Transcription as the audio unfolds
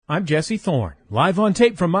I'm Jesse Thorne, live on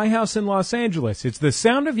tape from my house in Los Angeles. It's the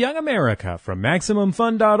Sound of Young America from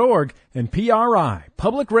MaximumFun.org and PRI,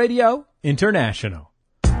 Public Radio International.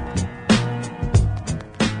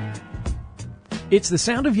 It's the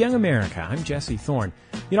Sound of Young America. I'm Jesse Thorne.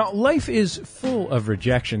 You know, life is full of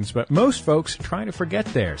rejections, but most folks try to forget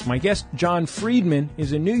theirs. My guest, Jon Friedman,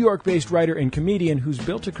 is a New York-based writer and comedian who's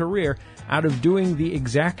built a career out of doing the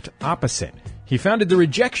exact opposite. He founded the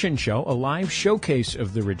Rejection Show, a live showcase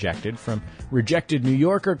of the rejected, from rejected New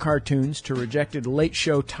Yorker cartoons to rejected Late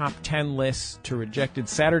Show Top 10 lists to rejected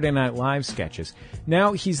Saturday Night Live sketches.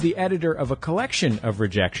 Now he's the editor of a collection of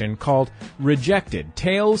rejection called Rejected,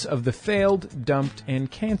 Tales of the Failed, Dumped, and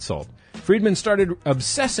Canceled. Friedman started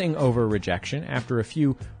obsessing over rejection after a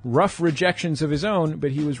few rough rejections of his own,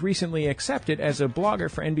 but he was recently accepted as a blogger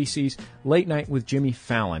for NBC's Late Night with Jimmy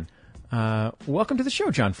Fallon. Welcome to the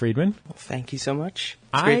show, Jon Friedman. Well, thank you so much.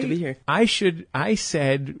 It's great to be here. I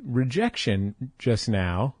said rejection just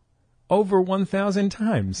now over 1,000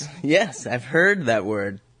 times. Yes, I've heard that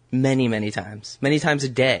word many, many times. Many times a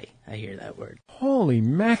day I hear that word. Holy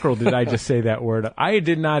mackerel, did I just say that word? I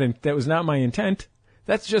did not, that was not my intent.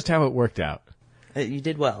 That's just how it worked out. You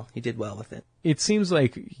did well. You did well with it. It seems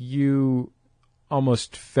like you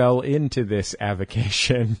almost fell into this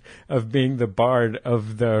avocation of being the bard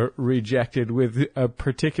of the rejected with a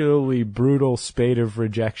particularly brutal spate of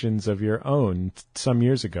rejections of your own some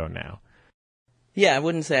years ago now. Yeah, I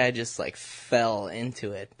wouldn't say I just fell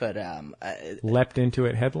into it, but leapt into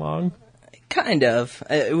it headlong? Kind of.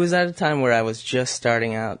 It was at a time where I was just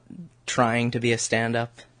starting out trying to be a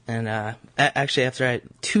stand-up, and actually after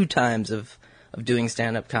two times of doing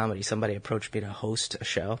stand-up comedy, somebody approached me to host a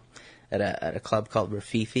show at a club called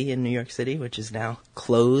Rafifi in New York City, which is now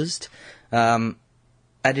closed. I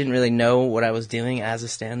didn't really know what I was doing as a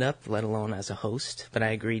stand-up, let alone as a host, but I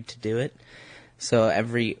agreed to do it. So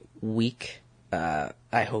every week I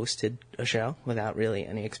hosted a show without really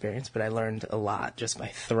any experience, but I learned a lot just by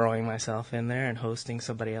throwing myself in there and hosting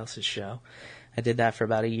somebody else's show. I did that for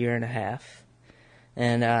about 1.5 years,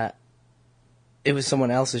 and it was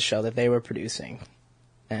someone else's show that they were producing.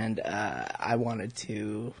 And I wanted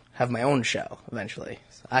to have my own show eventually.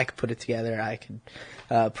 So I could put it together, I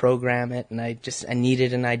could program it, and I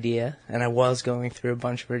needed an idea, and I was going through a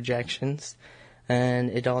bunch of rejections, and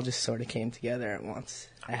it all just sort of came together at once.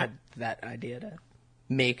 I had that idea to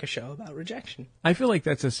make a show about rejection. I feel like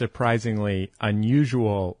that's a surprisingly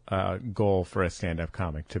unusual goal for a stand-up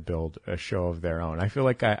comic, to build a show of their own. I feel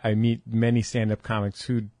like I meet many stand-up comics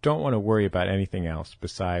who don't want to worry about anything else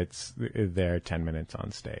besides their 10 minutes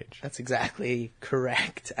on stage. That's exactly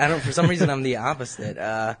correct. For some reason, I'm the opposite.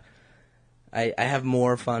 I have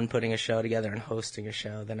more fun putting a show together and hosting a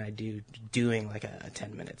show than I do doing a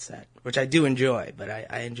 10-minute set, which I do enjoy, but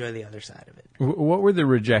I enjoy the other side of it. What were the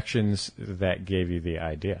rejections that gave you the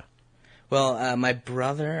idea? Well, my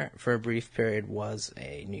brother, for a brief period, was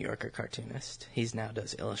a New Yorker cartoonist. He now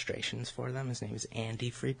does illustrations for them. His name is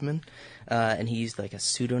Andy Friedman, and he used a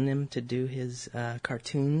pseudonym to do his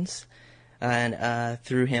cartoons. And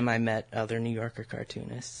through him, I met other New Yorker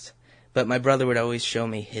cartoonists. But my brother would always show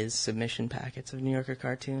me his submission packets of New Yorker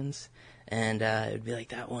cartoons, and it would be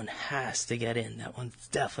that one has to get in. That one's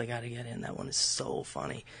definitely got to get in. That one is so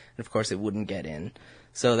funny. And, of course, it wouldn't get in.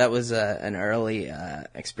 So that was an early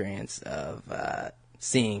experience of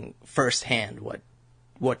seeing firsthand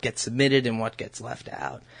what gets submitted and what gets left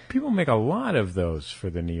out. People make a lot of those for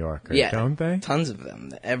the New Yorker, don't they? Tons of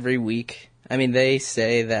them. Every week. I mean, they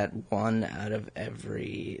say that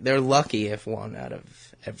they're lucky if 1 out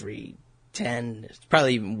of every 10, it's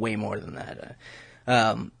probably even way more than that.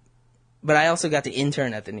 But I also got to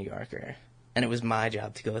intern at the New Yorker, and it was my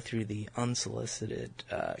job to go through the unsolicited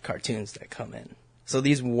cartoons that come in. So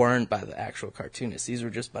these weren't by the actual cartoonists. These were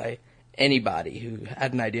just by anybody who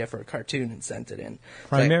had an idea for a cartoon and sent it in.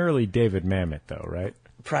 Primarily David Mamet, though, right?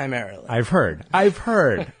 Primarily. I've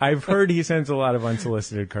heard he sends a lot of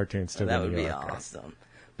unsolicited cartoons to the New Yorker. That would be awesome.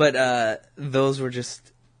 But those were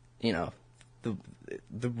just,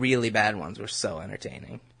 the really bad ones were so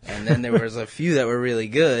entertaining. And then there was a few that were really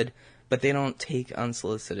good, but they don't take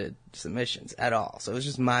unsolicited submissions at all. So it was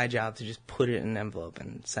just my job to just put it in an envelope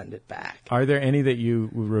and send it back. Are there any that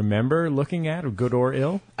you remember looking at, good or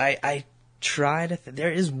ill? I try to...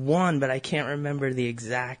 there is one, but I can't remember the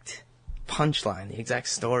exact punchline, the exact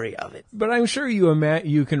story of it. But I'm sure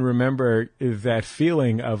you can remember that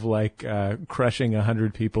feeling of crushing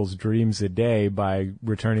 100 people's dreams a day by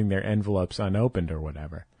returning their envelopes unopened or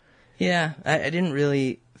whatever. Yeah, I didn't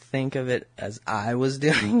really think of it as I was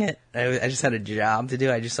doing it. I just had a job to do.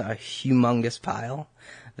 I just saw a humongous pile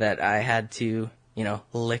that I had to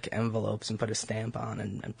lick envelopes and put a stamp on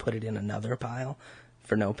and put it in another pile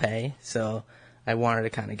for no pay. So I wanted to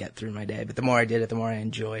kind of get through my day. But the more I did it, the more I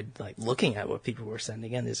enjoyed looking at what people were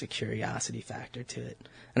sending in. There's a curiosity factor to it.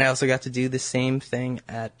 And I also got to do the same thing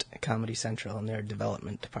at Comedy Central in their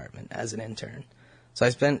development department as an intern. So I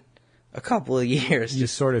spent a couple of years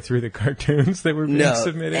just sort of through the cartoons that were being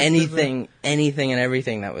submitted. anything and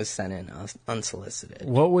everything that was sent in unsolicited.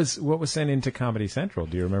 What was sent into Comedy Central?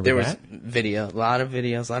 Do you remember there that? There was video, a lot of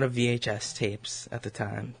videos, a lot of VHS tapes at the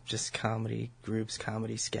time. Just comedy groups,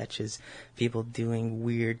 comedy sketches, people doing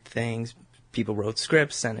weird things. People wrote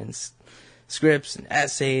scripts, sent in scripts and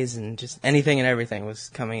essays, and just anything and everything was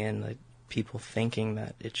coming in. People thinking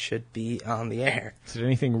that it should be on the air. Did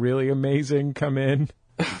anything really amazing come in?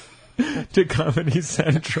 To Comedy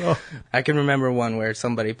Central. I can remember one where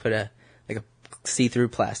somebody put a see-through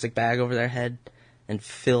plastic bag over their head and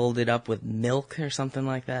filled it up with milk or something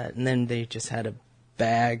like that, and then they just had a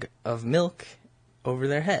bag of milk over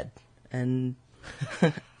their head and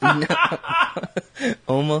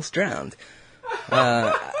almost drowned.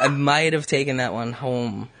 I might have taken that one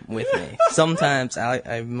home with me. Sometimes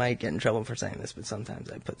I might get in trouble for saying this, but sometimes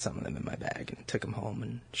I put some of them in my bag and took them home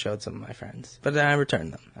and showed some of my friends. But then I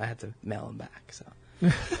returned them. I had to mail them back. So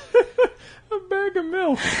a bag of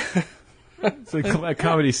milk. It's a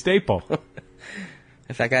comedy staple.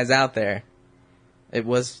 If that guy's out there,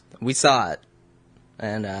 we saw it,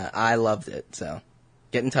 and I loved it. So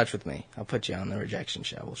get in touch with me. I'll put you on the Rejection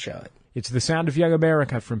Show. We'll show it. It's The Sound of Young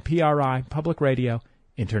America from PRI, Public Radio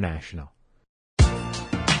International.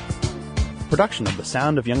 Production of The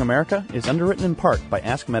Sound of Young America is underwritten in part by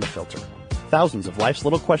Ask Metafilter. Thousands of life's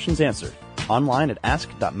little questions answered. Online at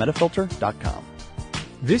ask.metafilter.com.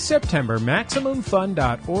 This September,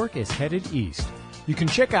 MaximumFun.org is headed east. You can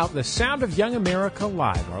check out The Sound of Young America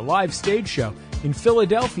Live, our live stage show, in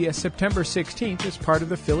Philadelphia September 16th as part of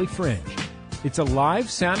the Philly Fringe. It's a live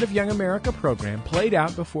Sound of Young America program played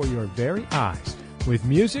out before your very eyes with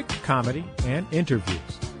music, comedy, and interviews.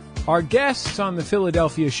 Our guests on the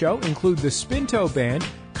Philadelphia show include the Spinto Band,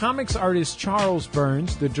 comics artist Charles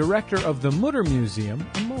Burns, the director of the Mutter Museum,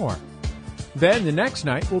 and more. Then the next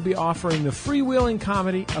night we'll be offering the freewheeling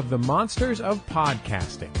comedy of the Monsters of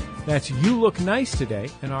Podcasting. That's You Look Nice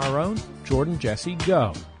Today and our own Jordan Jesse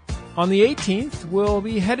Go. On the 18th, we'll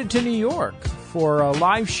be headed to New York for a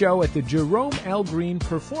live show at the Jerome L. Green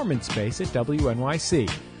Performance Space at WNYC.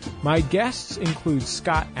 My guests include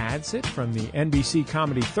Scott Adsit from the NBC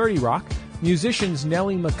comedy 30 Rock, musicians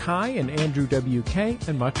Nellie Mackay and Andrew W.K.,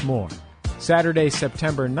 and much more. Saturday,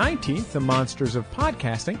 September 19th, the Monsters of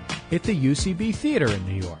Podcasting hit the UCB Theater in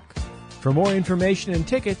New York. For more information and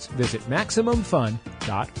tickets, visit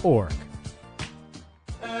MaximumFun.org.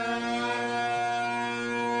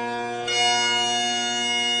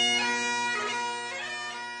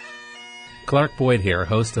 Clark Boyd here,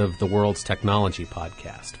 host of the World's Technology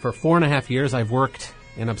Podcast. For 4.5 years, I've worked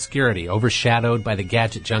in obscurity, overshadowed by the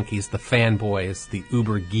gadget junkies, the fanboys, the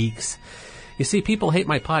uber geeks. You see, people hate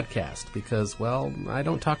my podcast because, well, I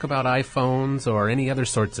don't talk about iPhones or any other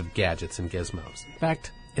sorts of gadgets and gizmos. In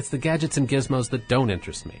fact, it's the gadgets and gizmos that don't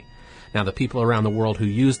interest me. Now, the people around the world who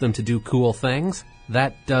use them to do cool things,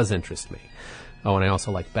 that does interest me. Oh, and I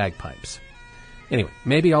also like bagpipes. Anyway,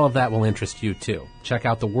 maybe all of that will interest you too. Check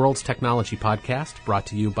out the World's Technology Podcast, brought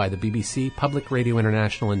to you by the BBC, Public Radio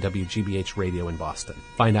International, and WGBH Radio in Boston.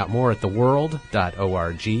 Find out more at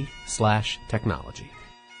theworld.org/technology.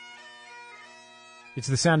 It's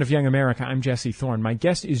The Sound of Young America. I'm Jesse Thorne. My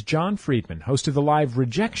guest is Jon Friedman, host of the live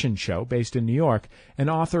Rejection Show based in New York, and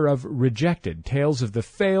author of Rejected, Tales of the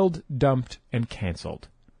Failed, Dumped, and Canceled.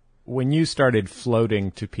 When you started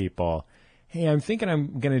floating to people, hey, I'm thinking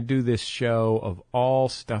I'm going to do this show of all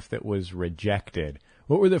stuff that was rejected,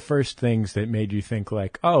 what were the first things that made you think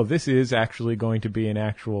like, oh, this is actually going to be an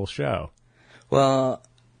actual show? Well,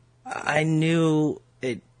 I knew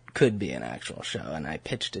it could be an actual show, and I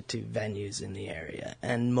pitched it to venues in the area,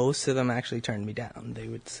 and most of them actually turned me down. They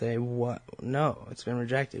would say, "What? No, it's been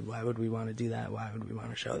rejected. Why would we want to do that? Why would we want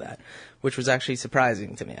to show that?" Which was actually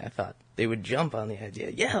surprising to me. I thought they would jump on the idea.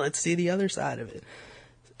 Yeah, let's see the other side of it.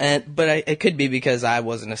 But it could be because I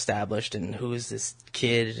wasn't established, and who is this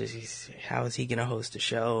kid? How is he going to host a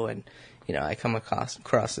show? And, you know, I come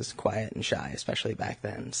across as quiet and shy, especially back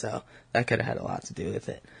then, so that could have had a lot to do with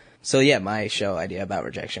it. So, yeah, my show idea about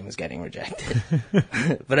rejection was getting rejected.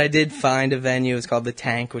 But I did find a venue. It was called The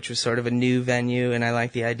Tank, which was sort of a new venue, and I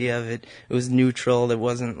liked the idea of it. It was neutral. It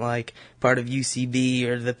wasn't like part of UCB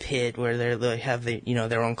or The Pit where they have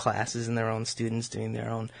their own classes and their own students doing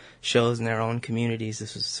their own shows in their own communities.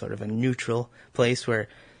 This was sort of a neutral place where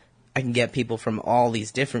I can get people from all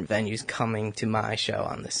these different venues coming to my show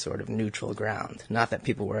on this sort of neutral ground. Not that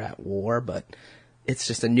people were at war, but it's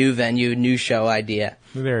just a new venue, new show idea.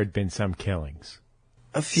 There had been some killings.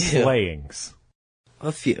 A few. Slayings.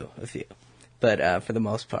 A few. But for the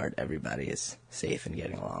most part, everybody is safe and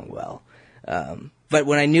getting along well. But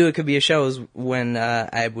when I knew it could be a show was when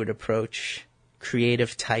I would approach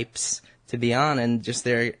creative types to be on, and just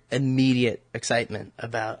their immediate excitement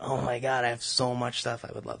about, oh my God, I have so much stuff,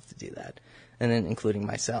 I would love to do that. And then including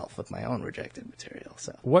myself with my own rejected material.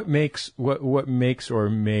 So what makes or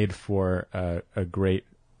made for a great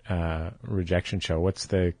rejection show? What's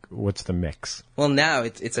the mix? Well, now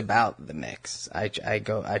it's about the mix. I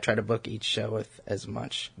try to book each show with as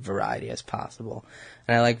much variety as possible,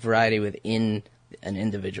 and I like variety within an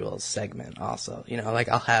individual segment also. Like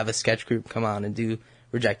I'll have a sketch group come on and do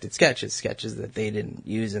rejected sketches that they didn't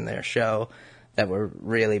use in their show that were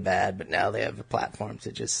really bad, but now they have a platform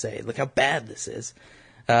to just say, look how bad this is.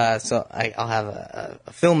 So I'll have a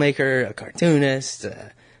filmmaker, a cartoonist,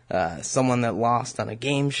 someone that lost on a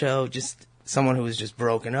game show, just someone who was just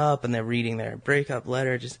broken up and they're reading their breakup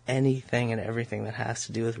letter, just anything and everything that has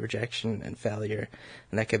to do with rejection and failure,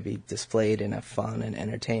 and that could be displayed in a fun and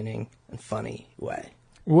entertaining and funny way.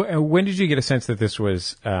 When did you get a sense that this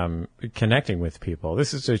was connecting with people?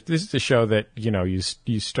 This is a show that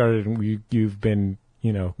you started and you've been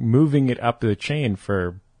moving it up the chain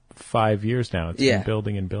for 5 years now. It's been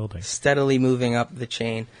building and building, steadily moving up the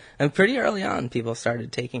chain, and pretty early on, people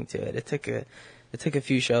started taking to it. It took a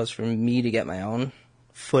few shows for me to get my own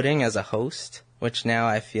footing as a host, which now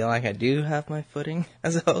I feel like I do have my footing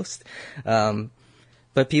as a host.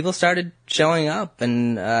 But people started showing up,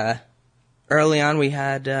 and early on, we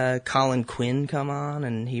had Colin Quinn come on,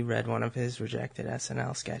 and he read one of his rejected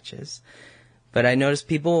SNL sketches. But I noticed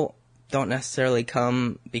people don't necessarily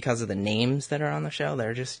come because of the names that are on the show.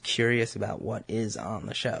 They're just curious about what is on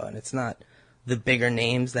the show. And it's not the bigger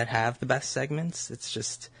names that have the best segments.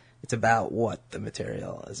 It's about what the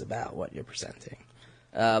material is about, what you're presenting.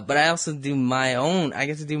 But I also do I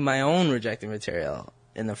get to do my own rejected material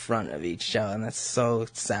in the front of each show, and that's so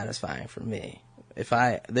satisfying for me.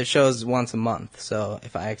 The show's once a month, so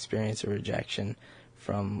if I experience a rejection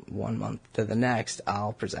from one month to the next,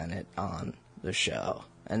 I'll present it on the show.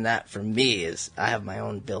 And that, for me, I have my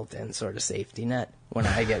own built-in sort of safety net when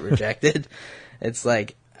I get rejected. It's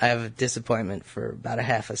like I have a disappointment for about a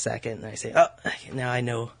half a second, and I say, oh, now I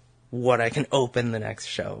know what I can open the next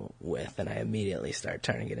show with, and I immediately start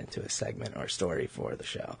turning it into a segment or story for the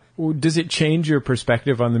show. Does it change your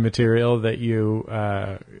perspective on the material that you're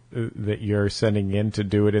sending in to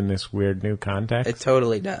do it in this weird new context? It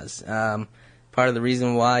totally does. Part of the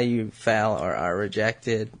reason why you fail or are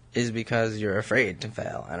rejected is because you're afraid to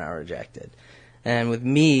fail and are rejected. And with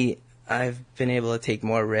me, I've been able to take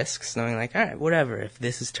more risks, knowing like, all right, whatever, if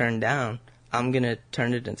this is turned down, I'm going to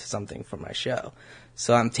turn it into something for my show.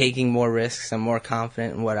 So I'm taking more risks. I'm more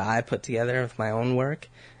confident in what I put together with my own work,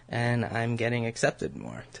 and I'm getting accepted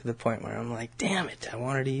more to the point where I'm like, damn it, I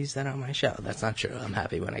wanted to use that on my show. That's not true. I'm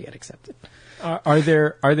happy when I get accepted. Are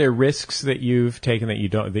there risks that you've taken that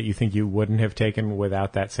you think you wouldn't have taken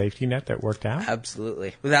without that safety net that worked out?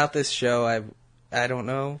 Absolutely. Without this show, I don't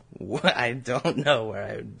know. I don't know where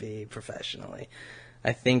I would be professionally.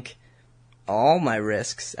 I think all my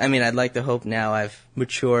risks. I mean, I'd like to hope now I've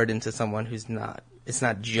matured into someone who's not. It's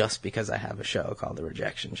not just because I have a show called The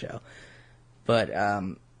Rejection Show, but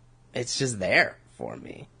it's just there for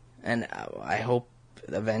me, and I hope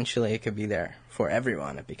eventually it could be there for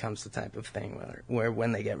everyone. It becomes the type of thing where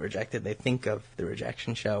when they get rejected, they think of The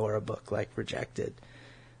Rejection Show or a book like Rejected.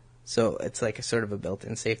 So it's like a sort of a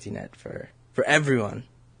built-in safety net for everyone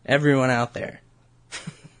out there.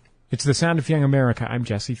 It's the Sound of Young America. I'm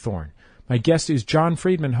Jesse Thorne. My guest is Jon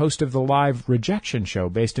Friedman, host of the live Rejection Show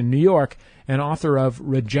based in New York and author of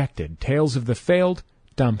Rejected, Tales of the Failed,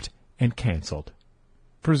 Dumped, and Canceled.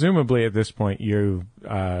 Presumably at this point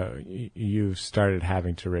you've started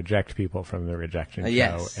having to reject people from the Rejection Show,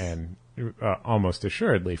 yes. And almost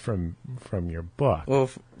assuredly from your book. Well,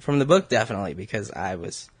 from the book, definitely, because I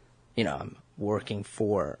was, I'm working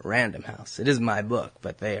for Random House. It is my book,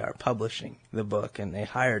 but they are publishing the book, and they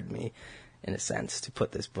hired me, in a sense, to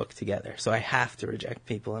put this book together. So I have to reject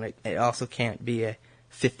people, and it also can't be a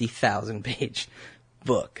 50,000-page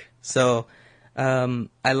book. So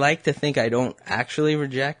I like to think I don't actually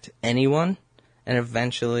reject anyone, and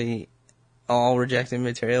eventually all rejected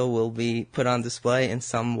material will be put on display in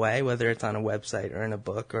some way, whether it's on a website or in a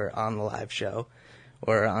book or on the live show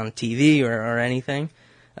or on TV or anything.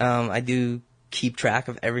 I do keep track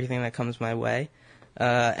of everything that comes my way.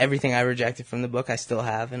 Everything I rejected from the book I still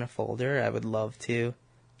have in a folder. I would love to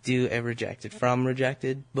do a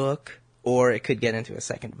Rejected book, or it could get into a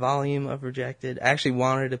second volume of Rejected. I actually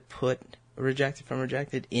wanted to put Rejected from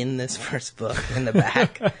Rejected in this first book in the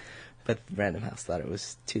back, but Random House thought it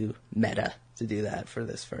was too meta to do that for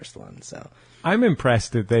this first one. So I'm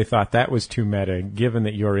impressed that they thought that was too meta, given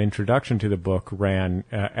that your introduction to the book ran,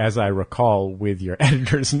 as I recall, with your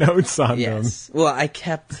editor's notes on them. Yes. Well, I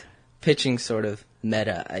kept pitching sort of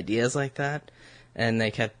meta ideas like that, and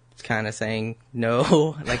they kept kind of saying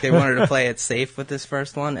no, like they wanted to play it safe with this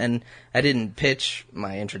first one, and I didn't pitch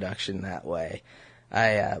my introduction that way.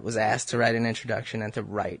 I was asked to write an introduction and to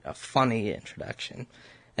write a funny introduction.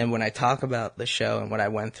 And when I talk about the show and what I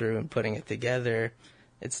went through in putting it together,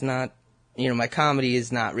 it's not, my comedy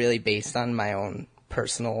is not really based on my own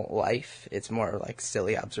personal life. It's more like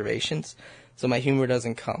silly observations. So my humor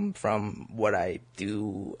doesn't come from what I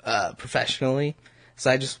do professionally. So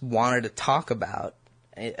I just wanted to talk about,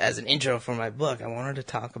 as an intro for my book, I wanted to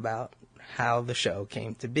talk about how the show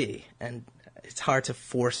came to be. And it's hard to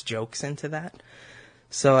force jokes into that.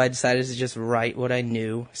 So I decided to just write what I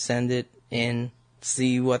knew, send it in,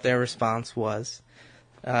 see what their response was.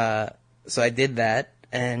 So I did that,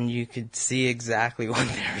 and you could see exactly what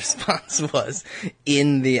their response was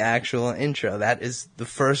in the actual intro. That is the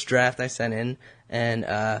first draft I sent in, and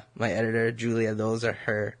my editor, Julia, those are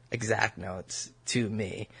her exact notes to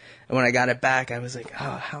me. And when I got it back, I was like,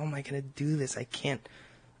 oh, how am I going to do this? I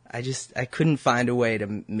couldn't find a way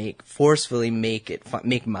to forcefully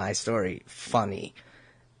make my story funny.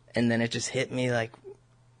 And then it just hit me like,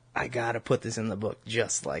 I gotta put this in the book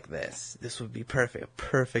just like this. This would be perfect, a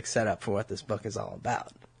perfect setup for what this book is all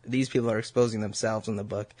about. These people are exposing themselves in the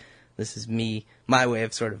book. This is my way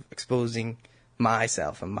of sort of exposing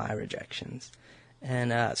myself and my rejections.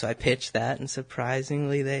 And so I pitched that, and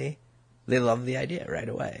surprisingly, they loved the idea right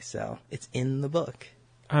away. So it's in the book.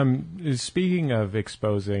 Speaking of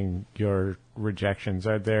exposing your rejections,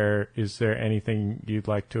 is there anything you'd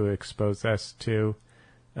like to expose us to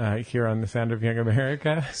here on The Sound of Young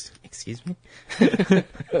America? Excuse me?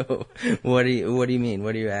 What do you mean?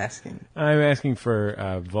 What are you asking? I'm asking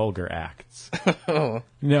for vulgar acts. Oh.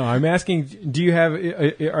 No, I'm asking, do you have,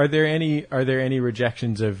 are there any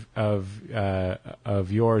rejections of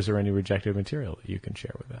yours or any rejected material that you can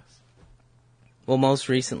share with us? Well,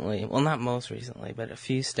 not most recently, but a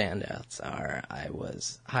few standouts are I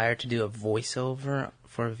was hired to do a voiceover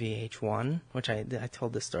for VH1, which I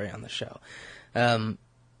told this story on the show,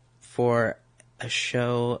 for a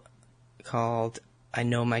show called I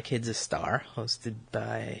Know My Kid's a Star, hosted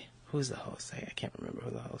by, who's the host? I can't remember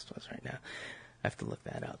who the host was right now. I have to look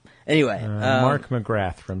that up. Anyway. Mark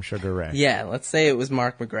McGrath from Sugar Ray. Yeah, let's say it was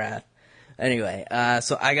Mark McGrath. Anyway,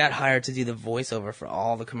 so I got hired to do the voiceover for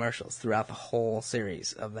all the commercials throughout the whole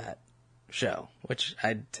series of that show, which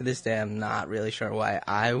to this day, I'm not really sure why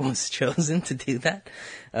I was chosen to do that.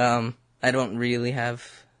 I don't really have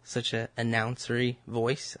such an announcery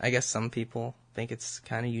voice. I guess some people think it's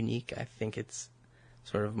kind of unique. I think it's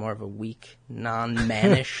sort of more of a weak,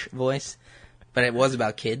 non-mannish voice. But it was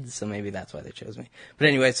about kids, so maybe that's why they chose me. But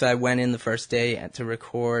anyway, so I went in the first day to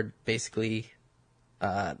record basically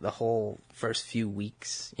the whole first few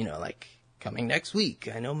weeks, like coming next week,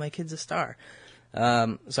 I Know My Kid's a Star.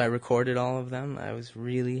 So I recorded all of them. I was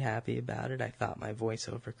really happy about it. I thought my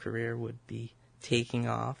voiceover career would be taking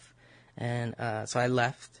off. And so I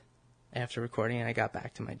left after recording, and I got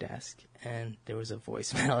back to my desk, and there was a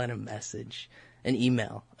voicemail and a message, an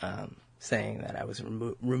email, saying that I was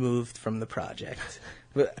removed from the project.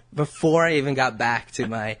 But before I even got back to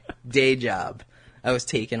my day job, I was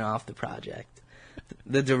taken off the project.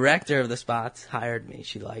 The director of the spots hired me.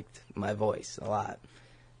 She liked my voice a lot.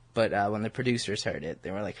 But when the producers heard it,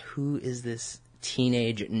 they were like, who is this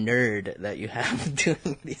teenage nerd that you have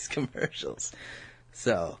doing these commercials?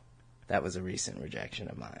 So that was a recent rejection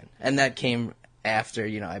of mine. And that came after,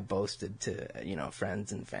 I boasted to,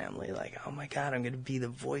 friends and family, like, oh my God, I'm going to be the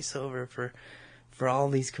voiceover for all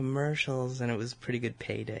these commercials. And it was a pretty good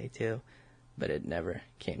payday, too. But it never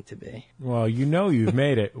came to be. Well, you've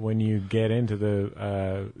made it when you get into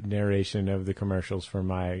the narration of the commercials for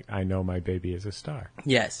I Know My Baby is a Star.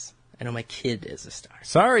 Yes. I Know My Kid is a Star.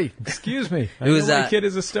 Sorry. Excuse me. I Know My Kid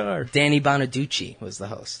is a Star. Danny Bonaducci was the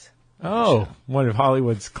host. Oh, one of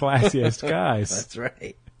Hollywood's classiest guys. That's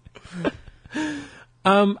right.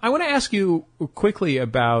 I want to ask you quickly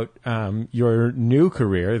about your new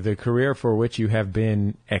career, the career for which you have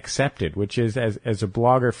been accepted, which is as a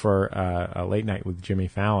blogger for a Late Night with Jimmy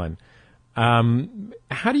Fallon.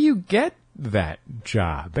 How do you get that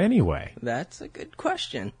job anyway? That's a good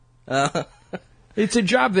question. It's a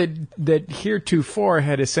job that heretofore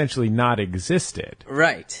had essentially not existed.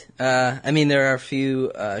 Right. I mean, there are a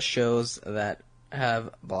few shows that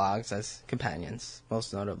have blogs as companions.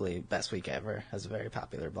 Most notably, Best Week Ever has a very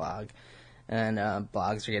popular blog. And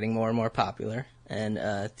blogs are getting more and more popular. And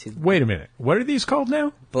Wait a minute. What are these called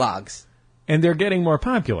now? Blogs. And they're getting more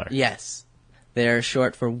popular. Yes. They're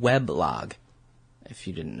short for weblog, if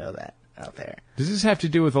you didn't know that out there. Does this have to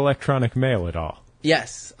do with electronic mail at all?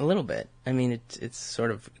 Yes, a little bit. I mean, it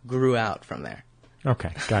sort of grew out from there.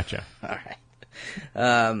 Okay, gotcha. All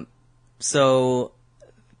right. So,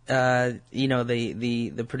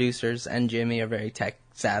 the producers and Jimmy are very tech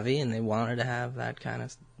savvy, and they wanted to have that kind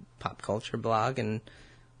of pop culture blog and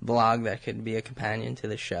blog that could be a companion to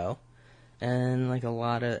the show. And like a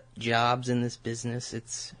lot of jobs in this business,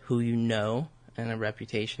 it's who you know and a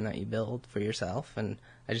reputation that you build for yourself. And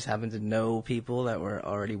I just happened to know people that were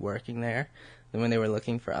already working there. And when they were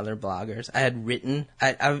looking for other bloggers, I had written.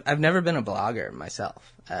 I've never been a blogger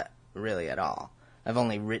myself, really at all. I've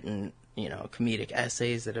only written, comedic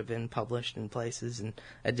essays that have been published in places, and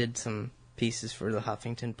I did some pieces for the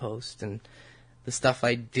Huffington Post, and the stuff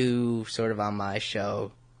I do sort of on my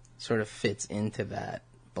show sort of fits into that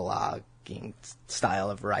blogging style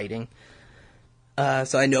of writing.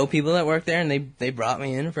 So I know people that work there, and they brought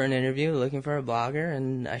me in for an interview looking for a blogger,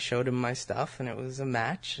 and I showed them my stuff, and it was a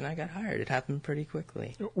match, and I got hired. It happened pretty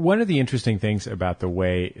quickly. One of the interesting things about the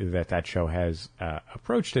way that show has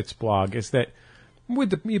approached its blog is that,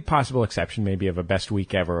 with the possible exception maybe of a Best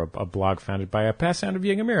Week Ever, a blog founded by a past Sound of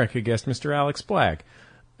Young America guest, Mr. Alex Blagg,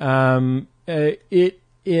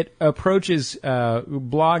 it approaches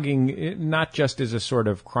blogging not just as a sort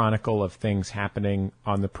of chronicle of things happening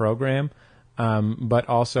on the program, but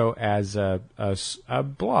also as a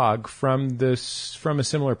blog from a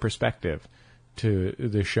similar perspective to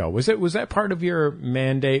the show. Was that part of your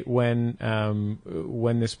mandate when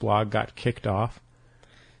this blog got kicked off?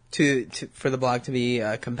 For the blog to be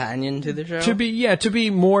a companion to the show? To be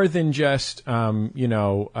more than just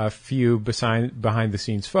a few behind the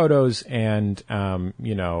scenes photos and a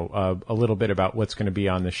little bit about what's going to be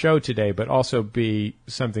on the show today, but also be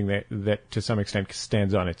something that to some extent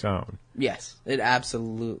stands on its own. Yes, it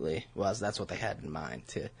absolutely was. That's what they had in mind,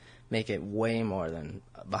 to make it way more than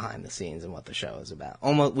behind the scenes and what the show is about.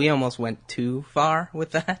 We almost went too far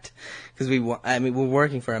with that, because we're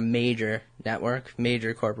working for a major network,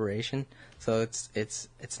 major corporation, so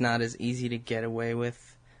it's not as easy to get away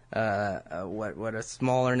with what a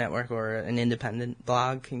smaller network or an independent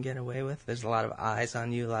blog can get away with. There's a lot of eyes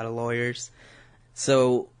on you, a lot of lawyers.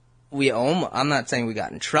 So I'm not saying we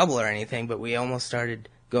got in trouble or anything, but we almost started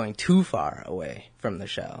going too far away from the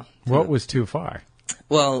show. What was too far?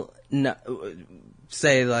 Well, no,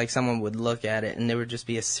 say like someone would look at it and there would just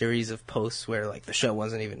be a series of posts where like the show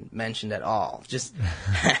wasn't even mentioned at all, just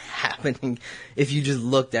happening. If you just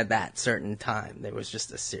looked at that certain time, there was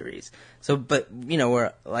just a series. So, but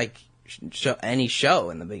we're like any show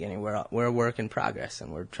in the beginning, we're a work in progress,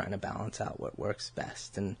 and we're trying to balance out what works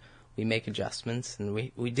best, and we make adjustments, and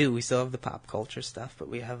we still have the pop culture stuff, but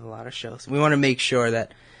we have a lot of shows. We want to make sure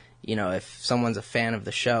that if someone's a fan of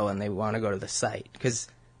the show and they want to go to the site, because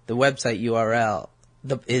the website URL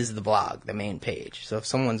is the blog, the main page. So if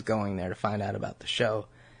someone's going there to find out about the show,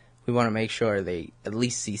 we want to make sure they at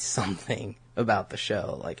least see something about the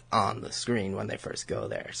show, like on the screen when they first go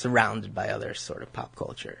there, surrounded by other sort of pop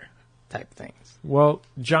culture type things. Well,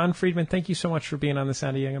 Jon Friedman, thank you so much for being on The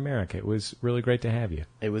Sound of Young America. It was really great to have you.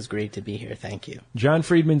 It was great to be here. Thank you. Jon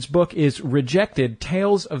Friedman's book is Rejected: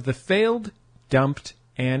 Tales of the Failed, Dumped,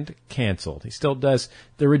 and Canceled. He still does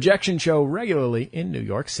the Rejection Show regularly in New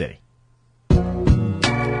York City.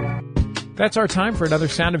 That's our time for another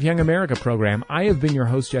Sound of Young America program. I have been your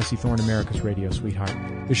host, Jesse Thorne, America's radio sweetheart.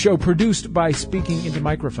 The show produced by Speaking Into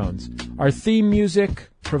Microphones. Our theme music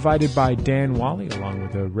provided by Dan Wally, along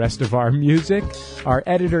with the rest of our music. Our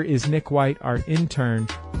editor is Nick White. Our intern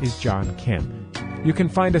is John Kim. You can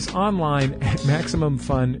find us online at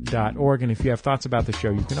MaximumFun.org, and if you have thoughts about the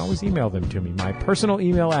show, you can always email them to me. My personal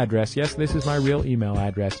email address, yes, this is my real email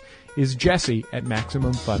address, is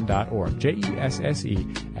jesse@MaximumFun.org, JESSE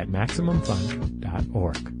at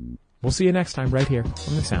MaximumFun.org. We'll see you next time right here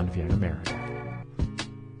on The Sound of Young America.